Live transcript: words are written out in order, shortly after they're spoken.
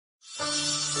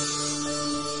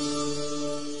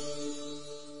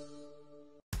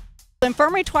The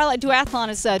Infirmary Twilight Duathlon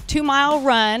is a 2-mile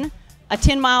run, a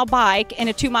 10-mile bike, and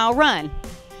a 2-mile run.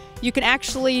 You can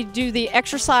actually do the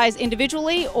exercise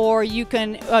individually, or you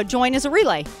can join as a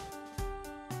relay.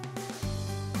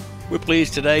 We're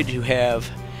pleased today to have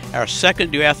our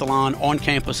second duathlon on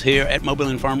campus here at Mobile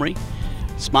Infirmary.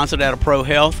 Sponsored out of Pro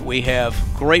Health. We have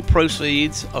great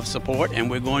proceeds of support, and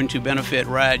we're going to benefit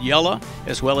RIDEYELLOW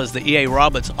as well as the E.A.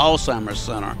 Roberts Alzheimer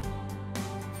Center.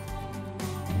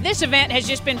 This event has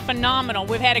just been phenomenal.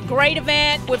 We've had a great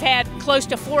event. We've had close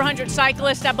to 400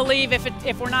 cyclists, I believe,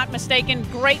 if we're not mistaken.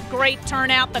 Great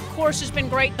turnout. The course has been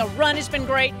great. The run has been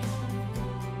great.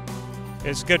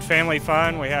 It's good family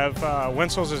fun. We have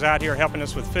Winsel's is out here helping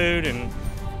us with food, and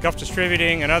Gulf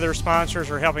Distributing and other sponsors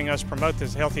are helping us promote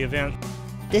this healthy event.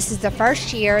 This is the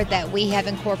first year that we have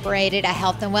incorporated a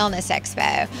health and wellness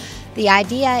expo. The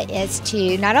idea is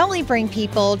to not only bring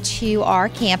people to our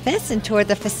campus and tour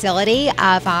the facility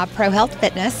of Pro Health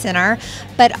Fitness Center,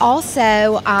 but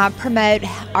also promote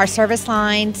our service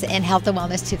lines and health and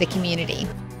wellness to the community.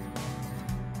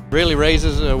 Really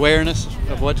raises awareness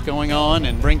of what's going on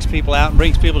and brings people out and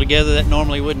brings people together that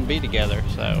normally wouldn't be together.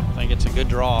 So I think it's a good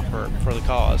draw for the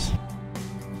cause.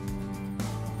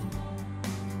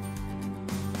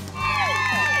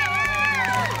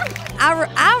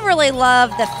 I really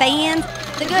love the fans,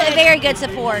 very good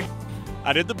support.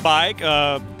 I did the bike,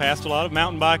 passed a lot of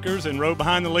mountain bikers and rode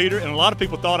behind the leader, and a lot of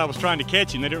people thought I was trying to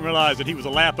catch him. They didn't realize that he was a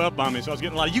lap up on me, so I was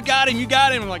getting a lot of, you got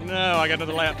him. I'm like, no, I got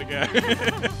another lap to go.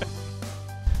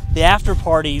 The after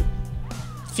party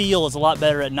feel is a lot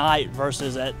better at night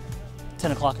versus at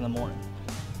 10 o'clock in the morning.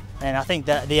 And I think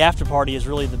that the after party is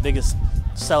really the biggest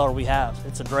seller we have.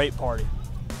 It's a great party.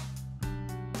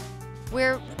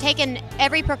 We're taking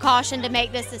every precaution to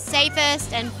make this the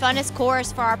safest and funnest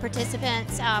course for our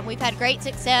participants. We've had great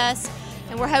success,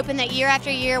 and we're hoping that year after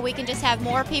year we can just have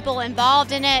more people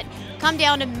involved in it, come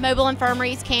down to Mobile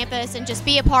Infirmary's campus and just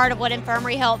be a part of what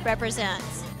Infirmary Health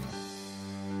represents.